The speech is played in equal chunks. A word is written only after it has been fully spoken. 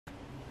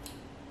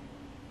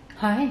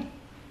Hi,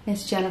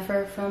 it's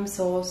Jennifer from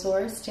Soul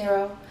Source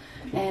Tarot,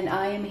 and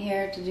I am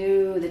here to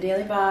do the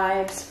daily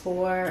vibes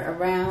for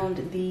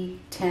around the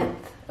 10th,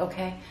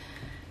 okay?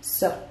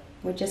 So,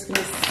 we're just going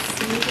to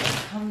see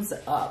what comes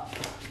up.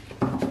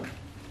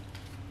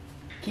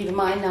 Keep in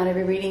mind, not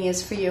every reading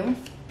is for you.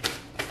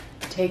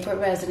 Take what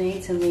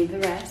resonates and leave the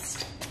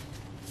rest.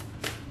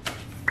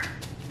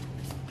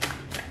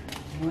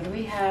 What do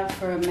we have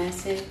for a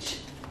message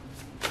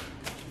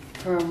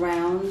for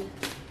around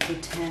the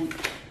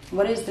 10th?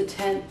 What is the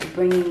 10th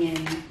bringing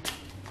in?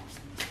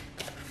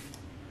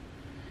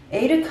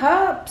 8 of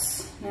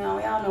Cups. Now,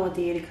 we all know what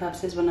the 8 of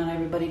Cups is, but not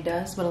everybody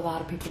does, but a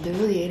lot of people do.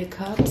 The 8 of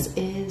Cups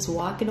is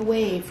walking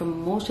away from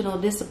emotional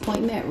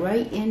disappointment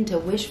right into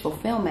wish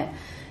fulfillment,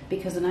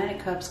 because the 9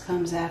 of Cups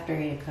comes after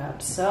 8 of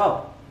Cups.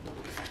 So,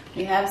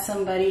 we have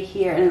somebody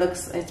here, and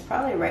it's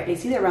probably right.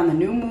 It's either around the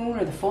new moon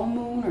or the full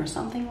moon or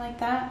something like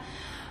that.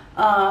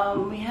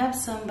 We have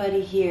somebody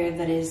here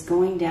that is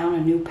going down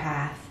a new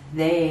path.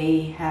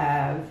 They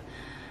have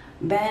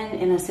been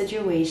in a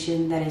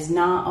situation that is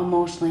not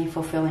emotionally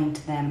fulfilling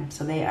to them.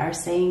 So they are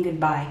saying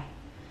goodbye.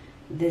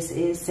 This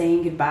is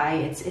saying goodbye.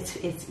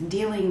 It's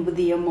dealing with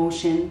the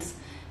emotions,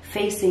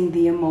 facing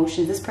the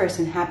emotions. This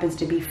person happens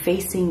to be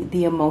facing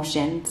the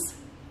emotions,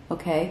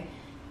 okay?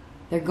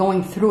 They're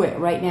going through it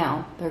right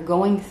now. They're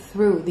going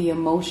through the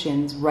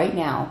emotions right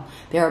now.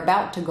 They're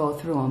about to go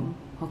through them,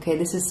 okay?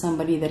 This is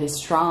somebody that is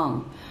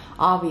strong.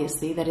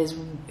 Obviously, that is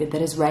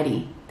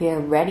ready. They're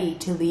ready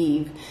to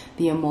leave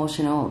the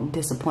emotional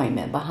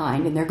disappointment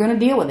behind, and they're going to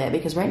deal with it,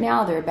 because right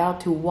now they're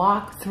about to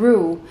walk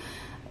through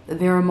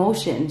their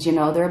emotions. You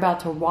know, they're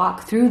about to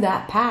walk through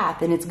that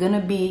path, and it's going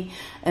to be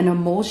an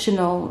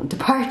emotional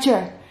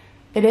departure.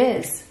 It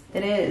is.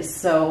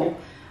 So,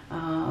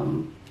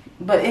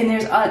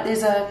 there's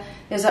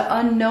an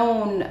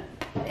unknown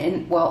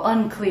and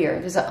unclear.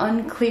 There's an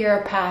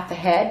unclear path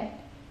ahead,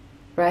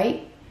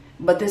 right?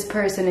 But this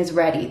person is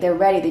ready. They're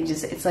ready.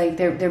 It's like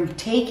they're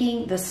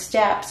taking the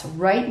steps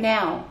right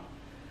now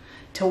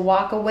to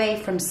walk away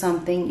from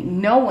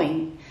something,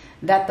 knowing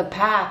that the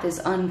path is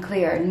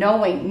unclear,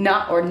 knowing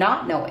not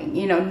knowing,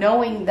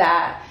 knowing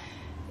that,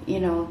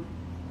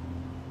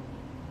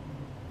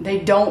 they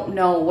don't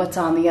know what's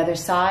on the other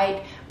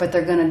side, but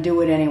they're going to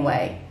do it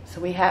anyway. So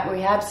we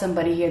have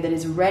somebody here that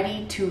is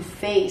ready to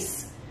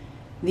face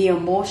the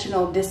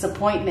emotional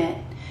disappointment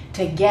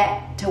to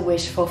get to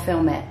wish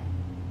fulfillment.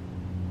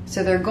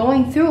 So they're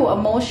going through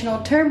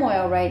emotional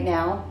turmoil right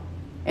now,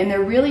 and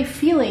they're really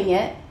feeling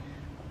it,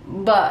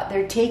 but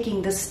they're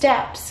taking the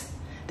steps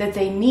that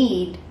they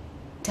need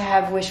to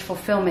have wish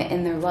fulfillment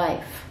in their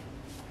life.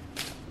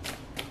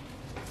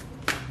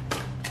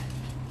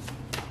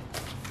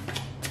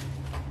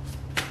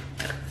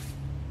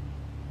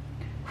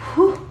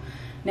 Whew.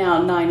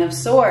 Now, 9 of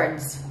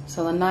Swords.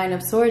 So the 9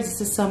 of Swords,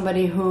 this is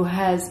somebody who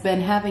has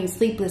been having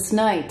sleepless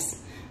nights.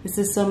 This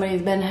is somebody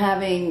who's been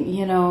having,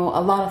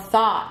 a lot of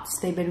thoughts.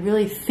 They've been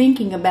really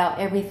thinking about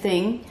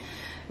everything,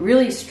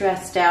 really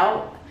stressed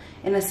out,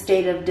 in a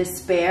state of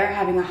despair,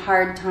 having a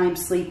hard time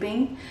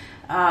sleeping,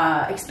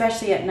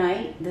 especially at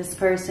night. This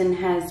person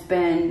has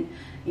been,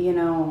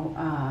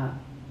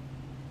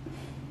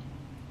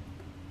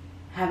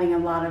 having a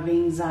lot of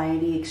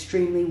anxiety,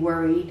 extremely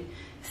worried,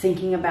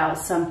 thinking about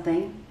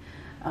something.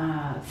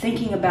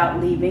 Thinking about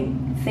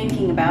leaving,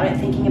 thinking about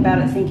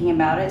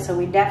it. So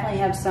we definitely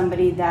have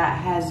somebody that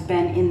has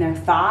been in their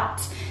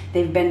thoughts.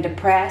 They've been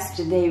depressed.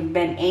 They've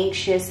been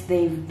anxious.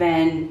 They've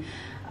been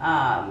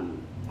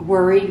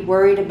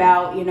worried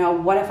about,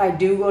 what if I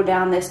do go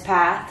down this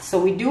path?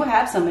 So we do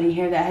have somebody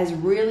here that has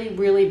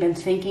really been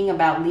thinking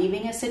about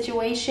leaving a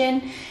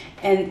situation,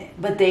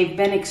 but they've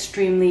been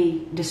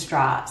extremely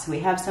distraught. So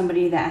we have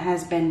somebody that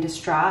has been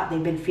distraught.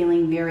 They've been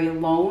feeling very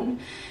alone.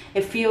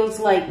 It feels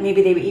like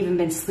maybe they've even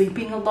been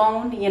sleeping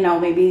alone,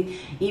 maybe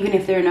even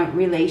if they're in a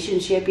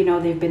relationship,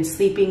 they've been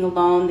sleeping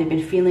alone, they've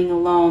been feeling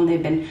alone,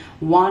 they've been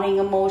wanting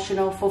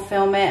emotional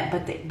fulfillment,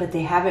 but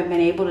they haven't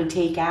been able to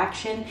take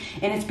action,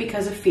 and it's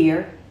because of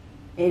fear.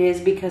 It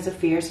is because of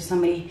fear. So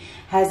somebody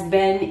has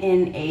been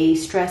in a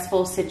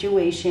stressful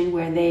situation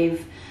where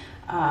they've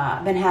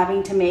been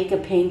having to make a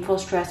painful,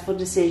 stressful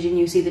decision.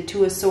 You see the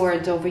 2 of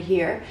Swords over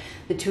here.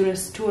 The 2 of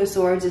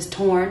Swords is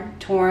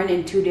torn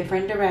in 2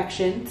 different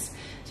directions.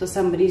 So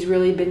somebody's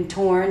really been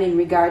torn in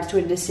regards to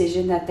a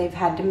decision that they've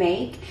had to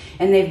make,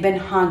 and they've been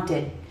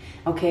haunted.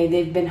 Okay,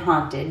 they've been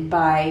haunted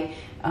by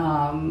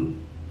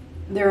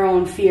their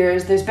own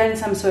fears. There's been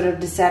some sort of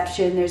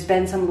deception. There's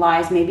been some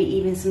lies, maybe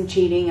even some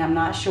cheating. I'm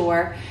not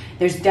sure.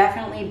 There's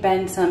definitely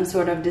been some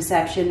sort of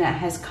deception that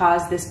has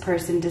caused this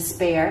person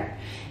despair,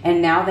 and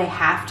now they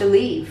have to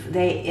leave.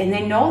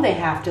 They know they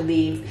have to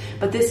leave,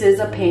 but this is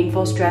a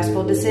painful,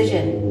 stressful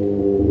decision.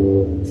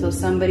 So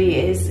somebody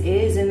is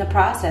in the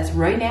process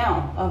right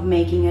now of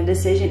making a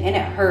decision, and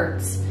it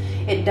hurts.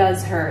 It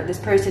does hurt. This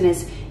person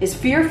is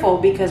fearful,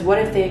 because what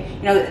if they,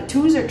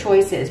 2s are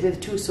choices. With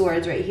 2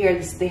 swords right here,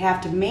 they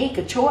have to make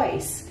a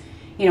choice,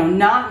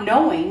 not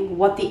knowing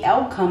what the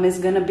outcome is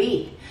going to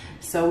be.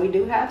 So we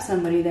do have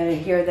somebody that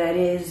here that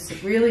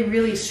is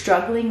really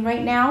struggling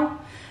right now.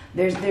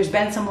 There's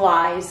been some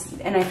lies,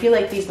 and I feel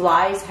like these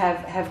lies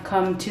have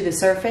come to the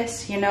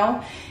surface, you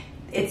know.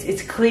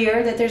 It's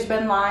clear that there's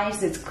been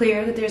lies. It's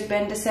clear that there's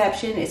been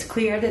deception. It's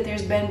clear that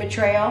there's been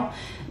betrayal.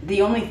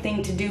 The only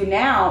thing to do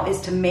now is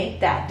to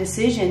make that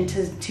decision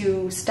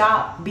to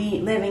stop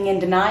living in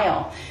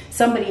denial.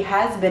 Somebody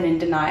has been in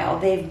denial.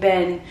 They've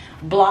been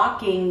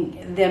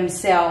blocking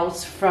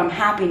themselves from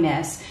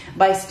happiness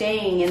by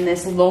staying in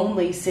this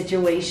lonely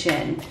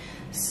situation.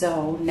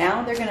 So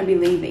now they're going to be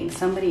leaving.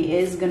 Somebody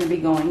is going to be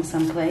going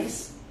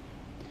someplace.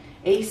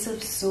 Ace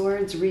of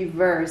Swords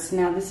reversed.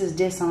 Now this is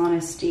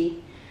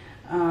dishonesty.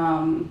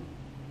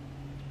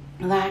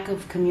 Lack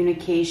of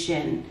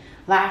communication,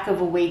 lack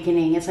of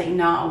awakening. It's like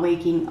not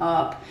waking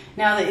up.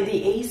 Now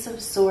the Ace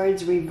of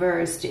Swords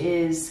reversed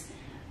is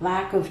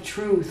lack of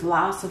truth,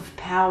 loss of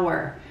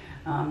power,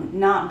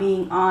 not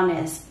being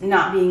honest,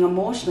 not being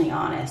emotionally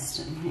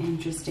honest.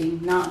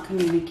 Interesting. Not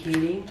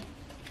communicating.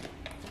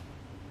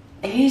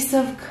 Ace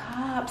of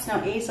Cups.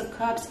 Now Ace of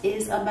Cups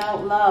is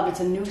about love.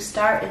 It's a new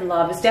start in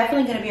love. It's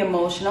definitely going to be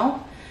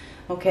emotional.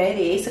 Okay,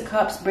 the Ace of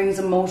Cups brings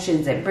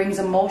emotions. It brings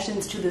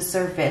emotions to the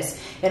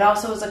surface. It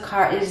also is a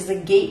card. It is a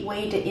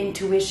gateway to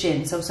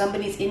intuition. So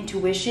somebody's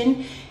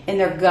intuition and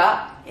their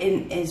gut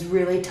is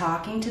really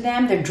talking to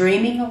them. They're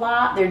dreaming a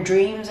lot. Their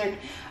dreams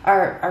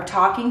are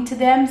talking to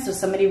them. So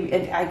somebody,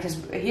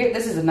 because here,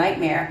 this is a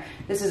nightmare.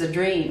 This is a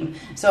dream.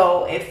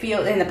 So it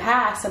feels, in the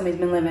past, somebody's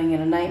been living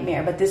in a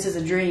nightmare, but this is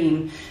a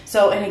dream.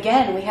 So, and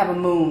again, we have a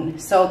moon.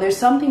 So there's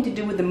something to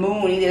do with the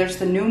moon. Either it's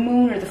the new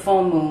moon or the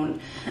full moon.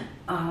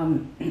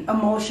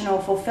 Emotional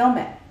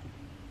fulfillment.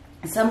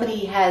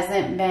 Somebody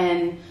hasn't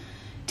been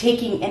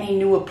taking any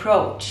new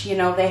approach. You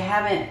know, they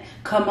haven't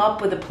come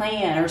up with a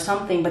plan or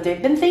something, but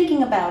they've been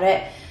thinking about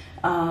it.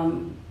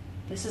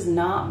 This is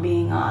not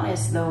being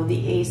honest, though.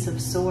 The Ace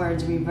of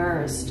Swords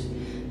reversed.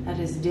 That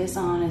is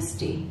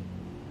dishonesty.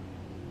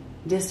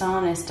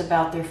 Dishonest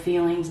about their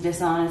feelings,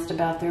 dishonest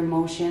about their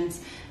emotions.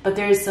 But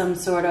there is some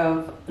sort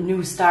of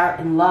new start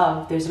in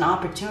love. There's an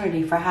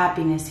opportunity for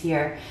happiness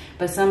here.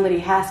 But somebody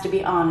has to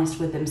be honest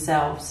with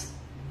themselves.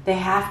 They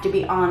have to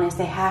be honest.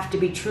 They have to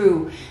be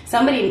true.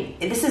 Somebody,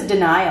 this is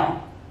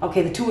denial.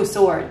 Okay, the Two of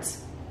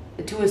Swords.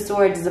 The Two of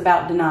Swords is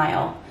about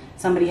denial.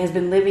 Somebody has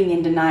been living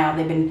in denial.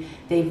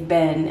 They've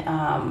been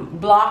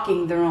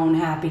blocking their own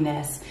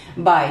happiness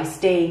by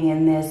staying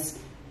in this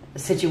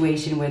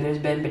situation where there's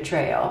been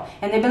betrayal,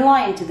 and they've been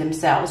lying to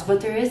themselves.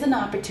 But there is an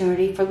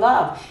opportunity for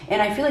love,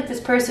 and I feel like this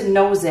person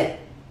knows it.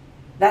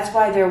 That's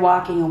why they're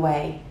walking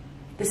away.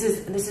 This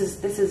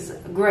is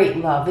great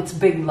love. It's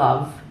big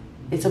love.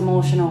 It's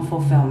emotional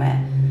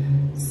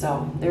fulfillment.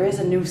 So there is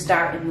a new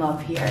start in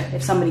love here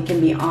if somebody can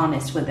be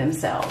honest with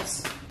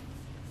themselves.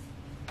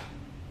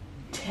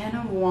 Ten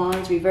of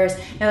Wands reversed.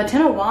 Now the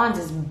Ten of Wands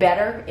is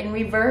better in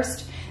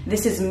reversed.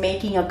 This is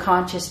making a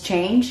conscious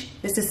change.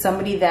 This is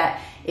somebody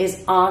that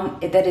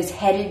is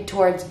headed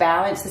towards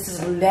balance. This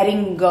is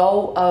letting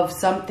go of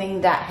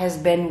something that has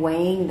been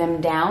weighing them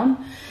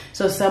down.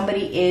 So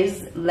somebody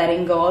is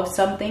letting go of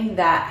something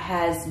that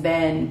has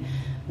been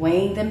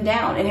weighing them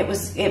down, and it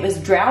was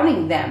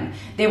drowning them.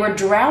 They were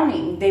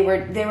drowning. They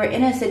were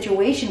in a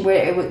situation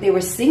where they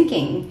were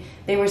sinking.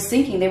 They were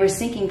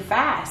sinking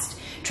fast,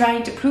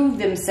 trying to prove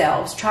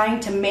themselves, trying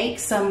to make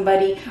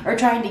somebody, or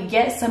trying to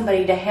get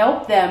somebody to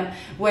help them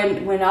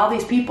when all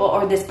these people,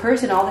 or this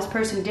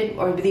person did,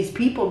 or these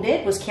people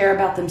did, was care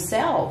about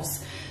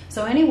themselves.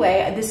 So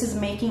anyway, this is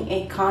making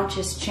a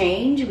conscious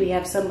change. We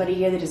have somebody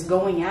here that is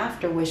going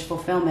after wish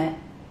fulfillment.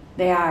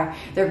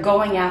 They're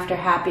going after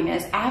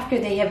happiness after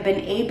they have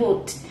been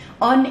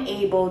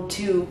unable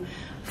to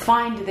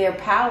find their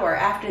power,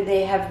 after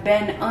they have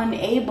been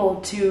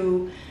unable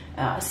to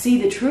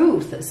see the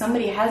truth.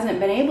 Somebody hasn't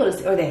been able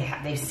to, or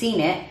they've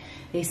seen it,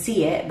 they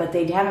see it, but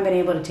they haven't been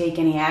able to take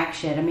any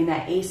action. I mean,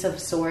 that Ace of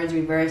Swords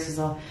reverse is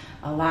a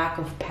lack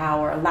of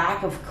power, a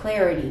lack of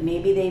clarity.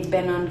 Maybe they've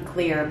been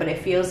unclear, but it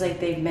feels like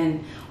they've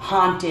been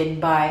haunted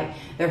by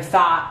their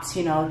thoughts,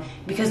 you know,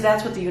 because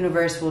that's what the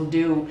universe will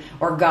do,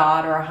 or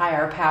God, or a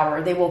higher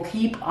power. They will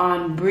keep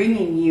on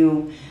bringing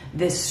you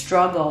this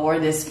struggle, or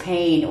this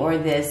pain, or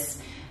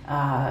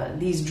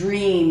these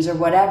dreams, or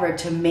whatever,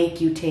 to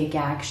make you take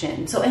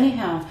action. So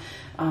anyhow,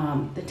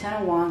 the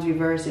Ten of Wands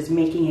reverse is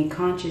making a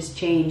conscious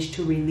change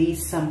to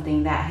release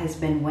something that has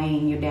been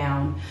weighing you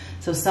down.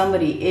 So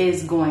somebody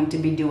is going to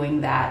be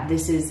doing that.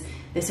 This is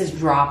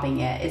dropping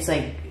it. It's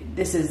like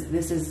this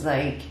is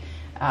like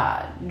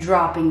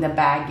dropping the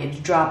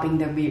baggage, dropping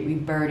the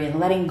burden,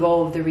 letting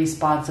go of the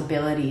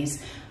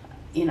responsibilities.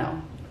 You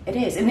know, it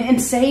is,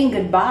 and saying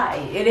goodbye.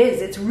 It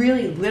is. It's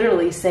really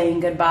literally saying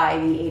goodbye.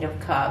 The Eight of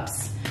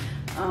Cups.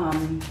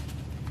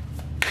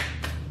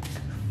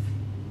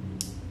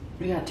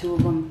 We got two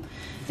of them.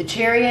 The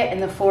Chariot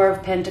and the Four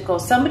of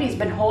Pentacles. Somebody's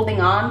been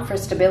holding on for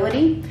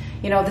stability.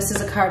 You know, this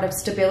is a card of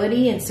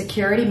stability and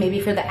security, maybe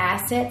for the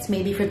assets,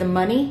 maybe for the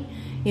money.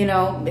 You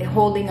know,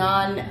 holding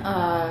on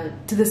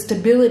to the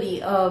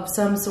stability of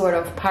some sort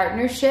of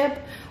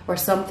partnership or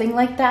something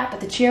like that.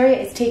 But the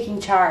Chariot is taking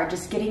charge.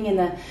 It's getting in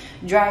the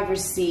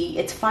driver's seat.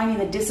 It's finding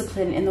the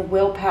discipline and the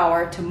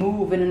willpower to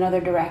move in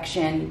another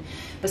direction.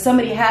 But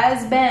somebody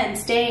has been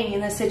staying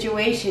in the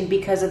situation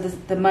because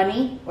of the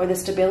money or the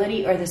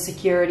stability or the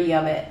security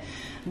of it.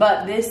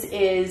 But this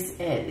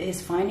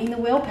is finding the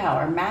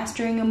willpower,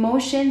 mastering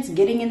emotions,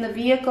 getting in the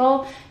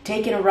vehicle,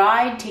 taking a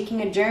ride,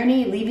 taking a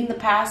journey, leaving the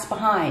past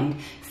behind,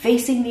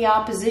 facing the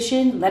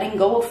opposition, letting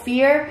go of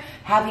fear,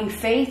 having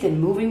faith,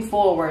 and moving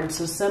forward.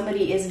 So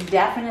somebody is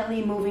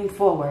definitely moving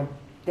forward.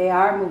 They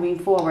are moving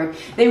forward.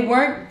 They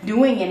weren't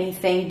doing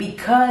anything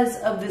because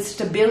of the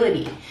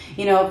stability.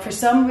 You know, for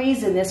some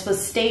reason this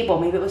was stable.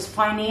 Maybe it was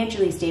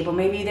financially stable.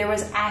 Maybe there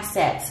was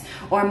assets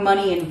or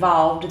money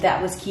involved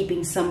that was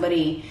keeping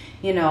somebody,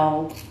 you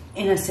know,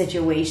 in a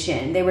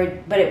situation.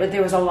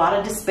 There was a lot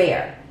of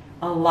despair.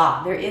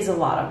 There is a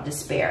lot of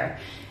despair.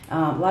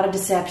 A lot of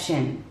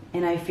deception.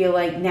 And I feel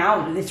like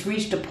now it's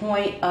reached a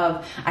point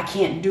of, I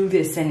can't do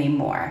this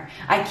anymore.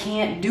 I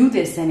can't do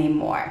this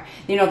anymore.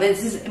 You know,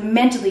 this is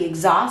mentally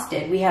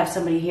exhausted. We have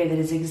somebody here that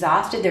is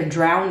exhausted. They're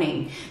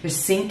drowning. They're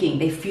sinking.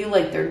 They feel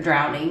like they're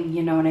drowning.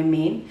 You know what I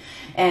mean?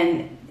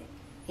 And,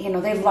 you know,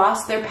 they've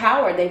lost their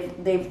power.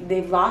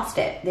 They've lost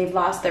it. They've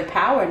lost their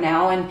power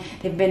now, and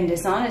they've been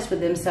dishonest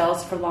with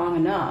themselves for long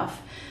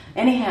enough.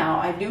 Anyhow,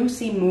 I do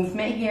see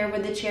movement here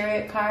with the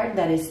Chariot card.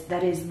 That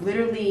is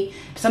literally,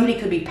 somebody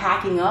could be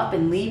packing up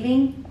and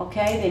leaving.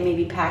 Okay, they may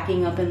be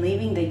packing up and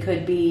leaving. They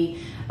could be,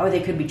 or they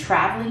could be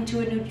traveling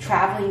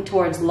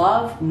towards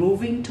love,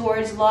 moving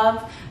towards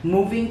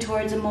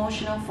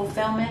emotional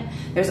fulfillment.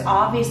 There's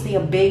obviously a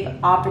big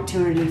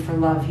opportunity for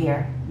love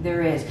here.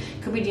 There is.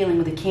 Could be dealing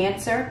with a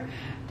Cancer.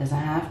 Doesn't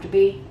have to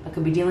be. It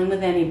could be dealing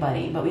with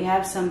anybody. But we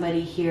have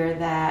somebody here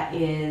that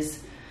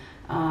is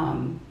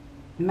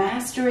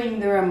mastering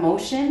their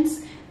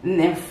emotions, and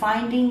they're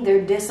finding their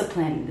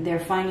discipline.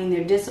 They're finding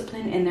their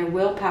discipline and their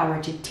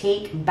willpower to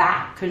take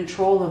back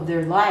control of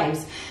their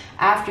lives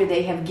after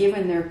they have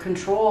given their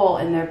control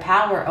and their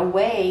power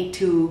away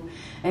to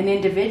an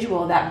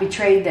individual that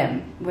betrayed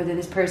them. Whether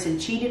this person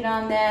cheated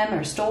on them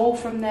or stole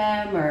from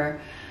them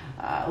or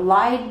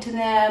lied to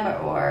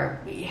them or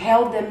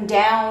held them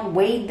down,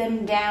 weighed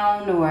them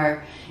down,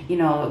 or, you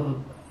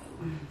know,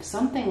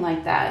 something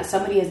like that.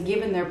 Somebody has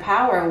given their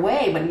power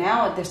away, but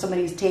now if there's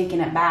somebody's taking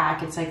it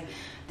back, it's like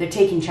they're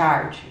taking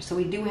charge. So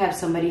we do have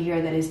somebody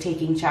here that is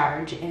taking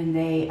charge, and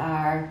they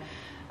are,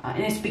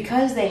 and it's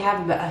because they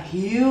have a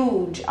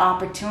huge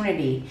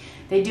opportunity.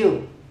 They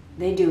do.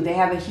 They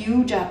have a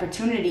huge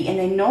opportunity, and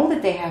they know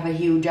that they have a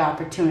huge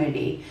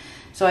opportunity.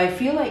 So I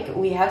feel like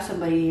we have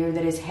somebody here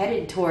that is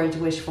headed towards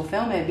wish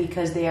fulfillment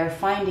because they are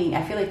finding,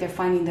 I feel like they're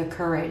finding their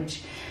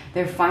courage.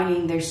 They're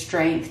finding their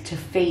strength to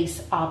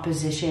face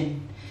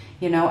opposition,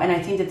 you know, and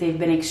I think that they've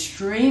been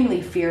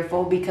extremely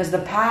fearful because the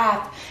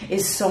path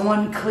is so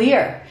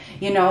unclear.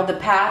 You know, the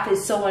path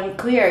is so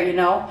unclear, you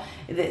know,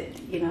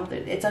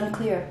 it's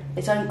unclear.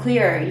 It's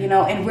unclear, you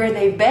know, and where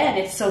they've been,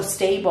 it's so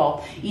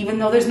stable, even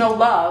though there's no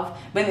love,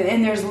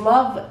 and there's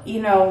love,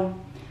 you know,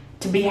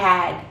 to be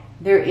had.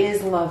 There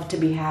is love to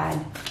be had.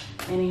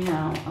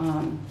 Anyhow,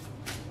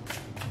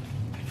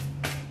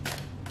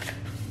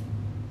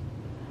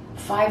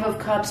 Five of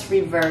Cups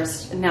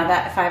reversed. Now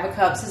that Five of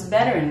Cups is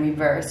better in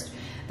reversed.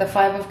 The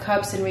Five of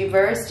Cups in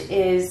reversed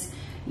is,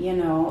 you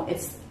know,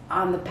 it's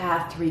on the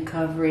path to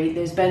recovery.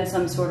 There's been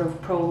some sort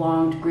of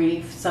prolonged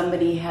grief.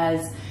 Somebody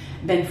has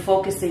been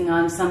focusing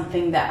on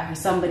somebody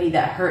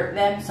that hurt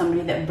them,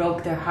 somebody that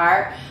broke their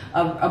heart,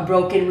 a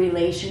broken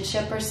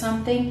relationship or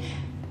something.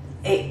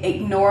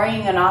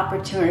 Ignoring an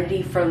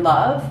opportunity for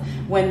love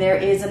when there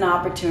is an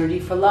opportunity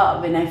for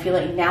love. And I feel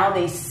like now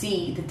they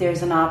see that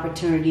there's an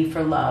opportunity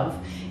for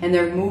love, and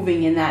they're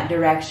moving in that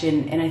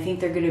direction, and I think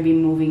they're going to be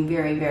moving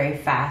very, very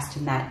fast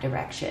in that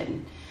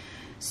direction.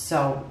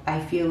 So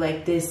I feel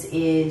like this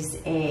is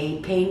a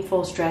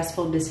painful,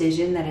 stressful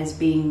decision that is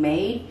being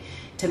made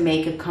to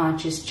make a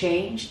conscious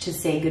change, to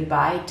say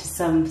goodbye to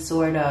some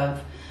sort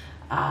of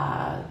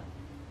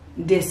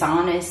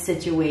dishonest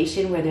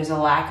situation where there's a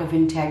lack of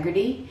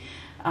integrity,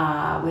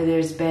 where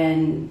there's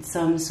been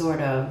some sort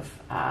of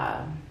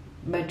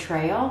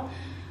betrayal.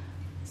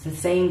 It's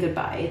saying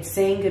goodbye. It's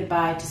saying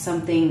goodbye to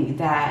something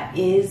that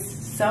is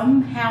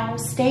somehow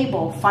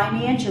stable,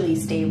 financially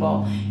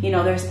stable. You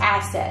know, there's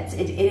assets.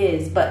 It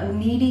is, but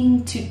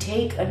needing to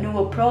take a new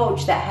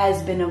approach that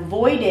has been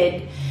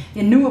avoided.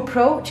 The new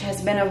approach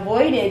has been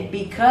avoided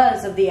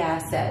because of the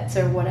assets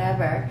or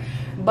whatever.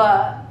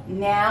 But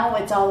now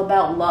it's all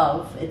about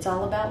love. It's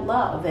all about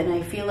love. And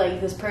I feel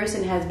like this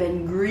person has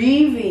been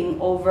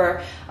grieving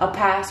over a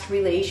past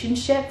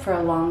relationship for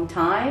a long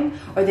time,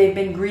 or they've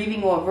been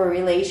grieving over a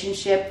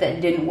relationship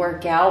that didn't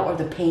work out, or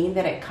the pain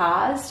that it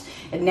caused.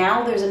 And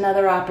now there's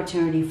another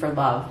opportunity for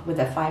love with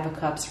the Five of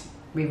Cups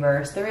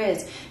reverse. There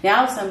is.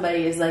 Now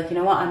somebody is like, you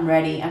know what, I'm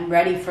ready. I'm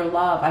ready for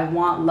love. I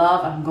want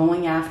love. I'm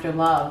going after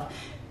love.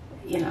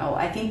 You know,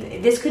 I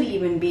think this could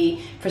even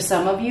be for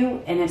some of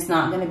you, and it's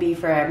not going to be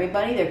for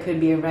everybody. There could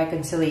be a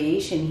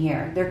reconciliation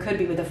here. There could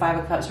be with the Five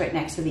of Cups right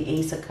next to the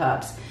Ace of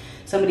Cups.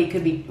 Somebody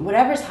could be,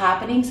 whatever's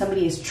happening,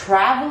 somebody is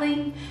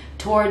traveling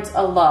towards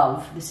a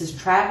love. This is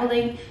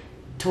traveling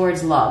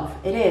towards love.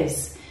 It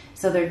is.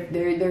 So they're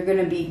going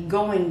to be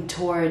going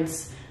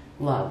towards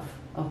love,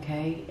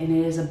 okay? And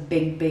it is a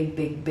big, big,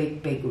 big,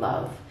 big, big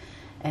love.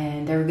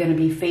 And they're going to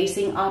be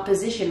facing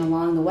opposition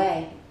along the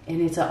way.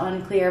 And it's an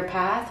unclear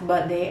path,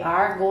 but they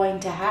are going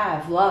to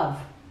have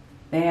love.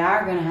 They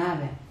are going to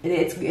have it.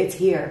 It's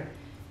here.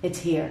 It's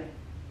here.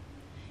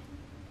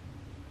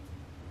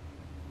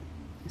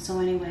 So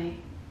anyway,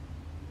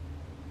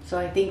 so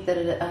I think that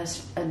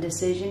a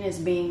decision is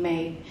being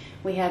made.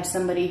 We have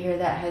somebody here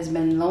that has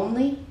been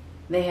lonely.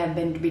 They have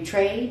been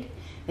betrayed.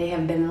 They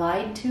have been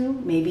lied to,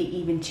 maybe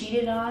even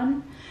cheated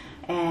on.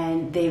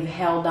 And they've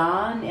held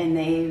on and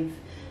they've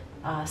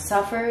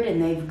suffered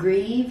and they've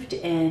grieved.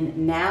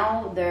 And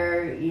now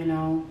they're, you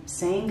know,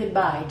 saying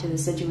goodbye to the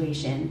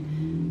situation.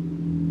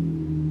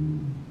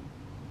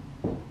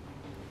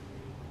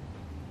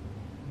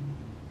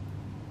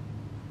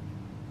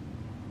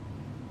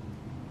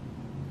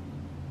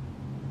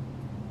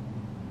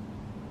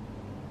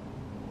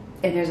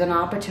 And there's an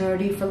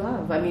opportunity for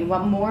love. I mean,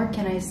 what more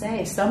can I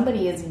say?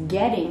 Somebody is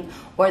getting,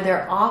 or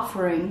they're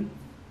offering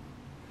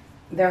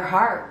their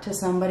heart to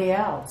somebody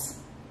else.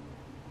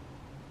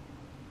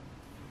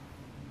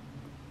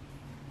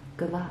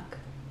 Good luck.